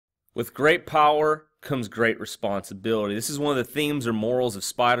With great power comes great responsibility. This is one of the themes or morals of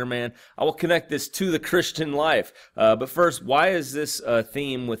Spider-Man. I will connect this to the Christian life. But first, why is this a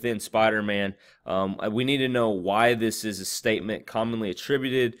theme within Spider-Man? We need to know why this is a statement commonly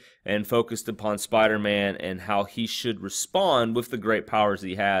attributed and focused upon Spider-Man and how he should respond with the great powers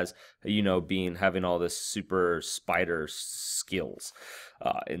he has, having all this super spider skills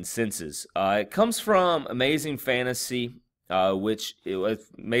and senses. It comes from Amazing Fantasy, which it was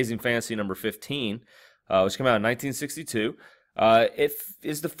Amazing Fantasy number 15, which came out in 1962. It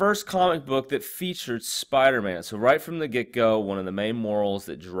is the first comic book that featured Spider-Man. So right from the get-go, one of the main morals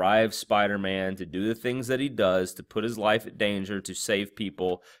that drives Spider-Man to do the things that he does, to put his life at danger, to save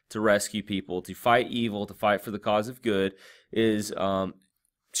people, to rescue people, to fight evil, to fight for the cause of good, is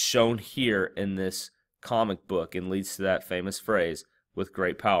shown here in this comic book and leads to that famous phrase, with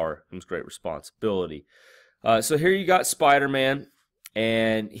great power comes great responsibility. So here you got Spider-Man,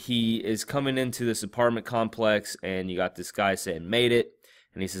 and he is coming into this apartment complex, and you got this guy saying, "Made it,"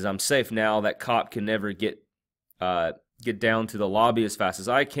 and he says, "I'm safe now. That cop can never get down to the lobby as fast as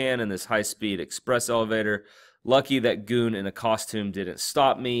I can in this high-speed express elevator. Lucky that goon in a costume didn't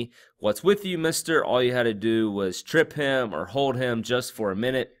stop me. What's with you, mister? All you had to do was trip him or hold him just for a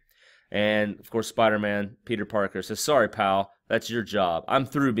minute." And, of course, Spider-Man, Peter Parker, says, "Sorry, pal. That's your job. I'm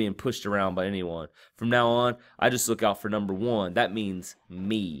through being pushed around by anyone. From now on, I just look out for number one. That means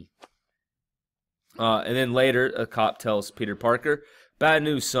me." And then later, a cop tells Peter Parker, "Bad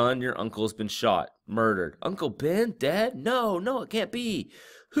news, son. Your uncle's been shot. Murdered." "Uncle Ben? Dead? No, it can't be.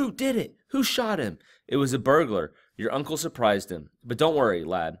 Who did it? Who shot him?" "It was a burglar. Your uncle surprised him. But don't worry,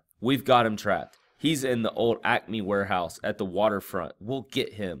 lad. We've got him trapped. He's in the old Acme warehouse at the waterfront. We'll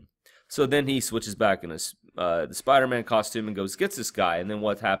get him." So then he switches back in his the Spider-Man costume and gets this guy. And then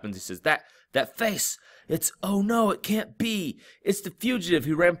what happens? He says, that face, oh no, it can't be. It's the fugitive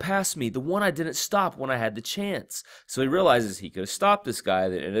who ran past me, the one I didn't stop when I had the chance. So he realizes he could have stopped this guy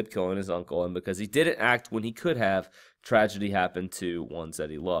that ended up killing his uncle. And because he didn't act when he could have, tragedy happened to ones that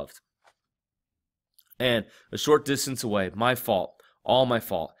he loved. And a short distance away, my fault, all my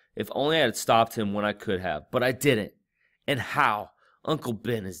fault. If only I had stopped him when I could have, but I didn't. And how? Uncle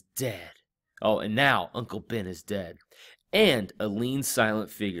Ben is dead. Oh, and now Uncle Ben is dead. And a lean, silent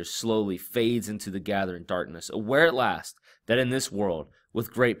figure slowly fades into the gathering darkness, aware at last that in this world,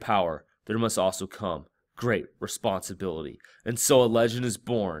 with great power, there must also come great responsibility. And so a legend is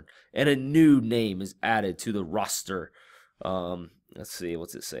born, and a new name is added to the roster. Let's see,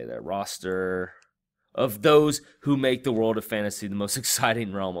 what's it say there? Roster of those who make the world of fantasy the most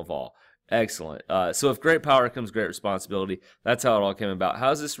exciting realm of all. Excellent. So if great power comes great responsibility, that's how it all came about. How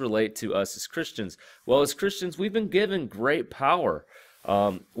does this relate to us as Christians? Well, as Christians, we've been given great power.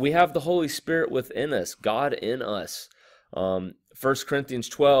 We have the Holy Spirit within us, God in us. 1 Corinthians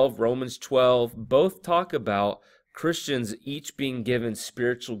 12, Romans 12, both talk about Christians each being given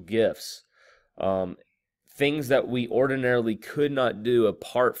spiritual gifts. Things that we ordinarily could not do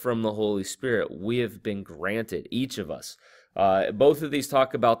apart from the Holy Spirit, we have been granted, each of us. Both of these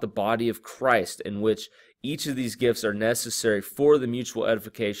talk about the body of Christ, in which each of these gifts are necessary for the mutual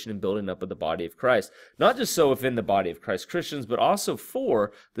edification and building up of the body of Christ. Not just so within the body of Christ Christians, but also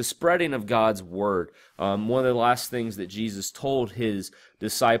for the spreading of God's word. One of the last things that Jesus told his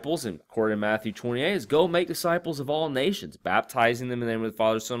disciples, and according to Matthew 28, is go make disciples of all nations, baptizing them in the name of the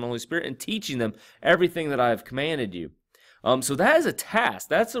Father, Son, and Holy Spirit, and teaching them everything that I have commanded you. So that is a task.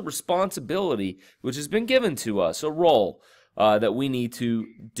 That's a responsibility which has been given to us, a role that we need to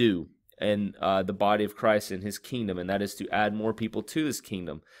do in the body of Christ and his kingdom, and that is to add more people to his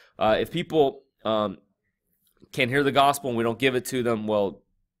kingdom. If people can't hear the gospel and we don't give it to them, well,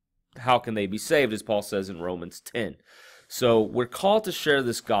 how can they be saved, as Paul says in Romans 10? So we're called to share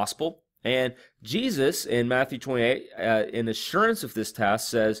this gospel, and Jesus in Matthew 28, in assurance of this task,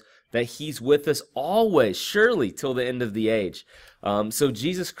 says that he's with us always, surely, till the end of the age. So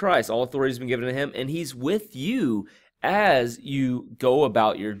Jesus Christ, all authority has been given to him, and he's with you as you go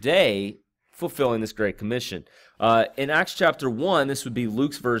about your day fulfilling this Great Commission. In Acts chapter 1, this would be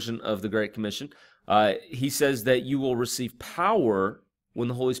Luke's version of the Great Commission, he says that you will receive power when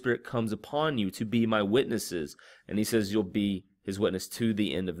the Holy Spirit comes upon you to be my witnesses. And he says you'll be his witness to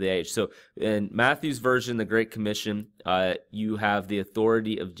the end of the age. So in Matthew's version, the Great Commission, you have the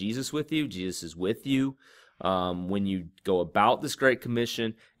authority of Jesus with you. Jesus is with you when you go about this Great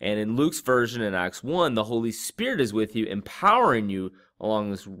Commission. And in Luke's version in Acts 1, the Holy Spirit is with you, empowering you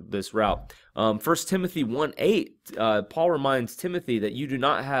along this route. 1 Timothy 1:8, Paul reminds Timothy that you do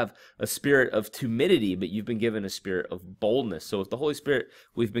not have a spirit of timidity, but you've been given a spirit of boldness. So with the Holy Spirit,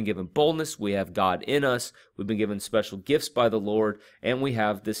 we've been given boldness, we have God in us, we've been given special gifts by the Lord, and we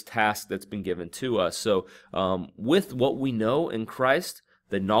have this task that's been given to us. So with what we know in Christ,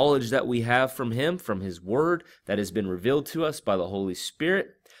 the knowledge that we have from him, from his word that has been revealed to us by the Holy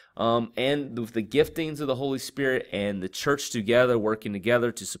Spirit, and with the giftings of the Holy Spirit and the church together, working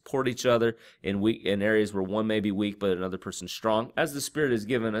together to support each other in areas where one may be weak but another person's strong, as the Spirit has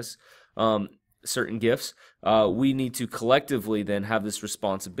given us certain gifts, we need to collectively then have this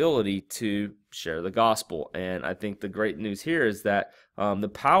responsibility to share the gospel. And I think the great news here is that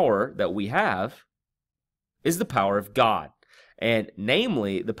the power that we have is the power of God. And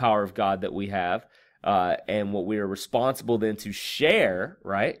namely, the power of God that we have and what we are responsible then to share,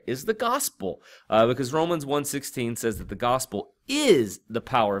 right, is the gospel. Because Romans 1:16 says that the gospel is the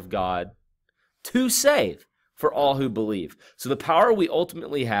power of God to save for all who believe. So the power we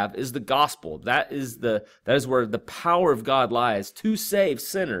ultimately have is the gospel. That is where the power of God lies, to save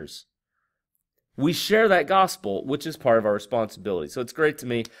sinners. We share that gospel, which is part of our responsibility. So it's great to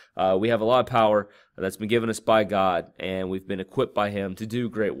me. We have a lot of power that's been given us by God, and we've been equipped by him to do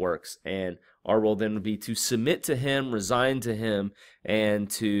great works. And our role then would be to submit to him, resign to him, and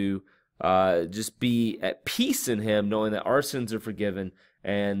to just be at peace in him, knowing that our sins are forgiven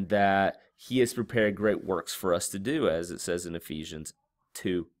and that he has prepared great works for us to do, as it says in Ephesians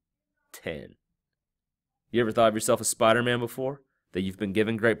 2:10. You ever thought of yourself as Spider-Man before? That you've been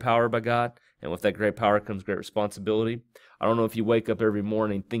given great power by God, and with that great power comes great responsibility? I don't know if you wake up every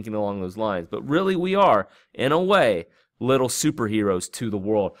morning thinking along those lines, but really we are, in a way, little superheroes to the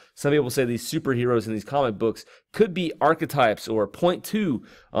world. Some people say these superheroes in these comic books could be archetypes or point to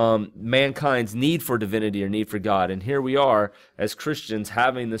mankind's need for divinity or need for God. And here we are as Christians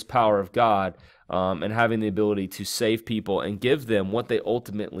having this power of God and having the ability to save people and give them what they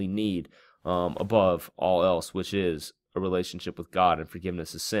ultimately need above all else, which is a relationship with God and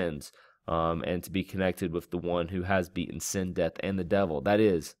forgiveness of sins, and to be connected with the one who has beaten sin, death, and the devil. That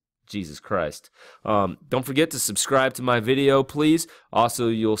is Jesus Christ. Don't forget to subscribe to my video, please. Also,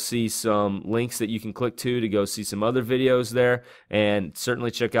 you'll see some links that you can click to go see some other videos there. And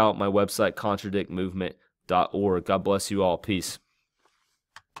certainly check out my website, contradictmovement.org. God bless you all. Peace.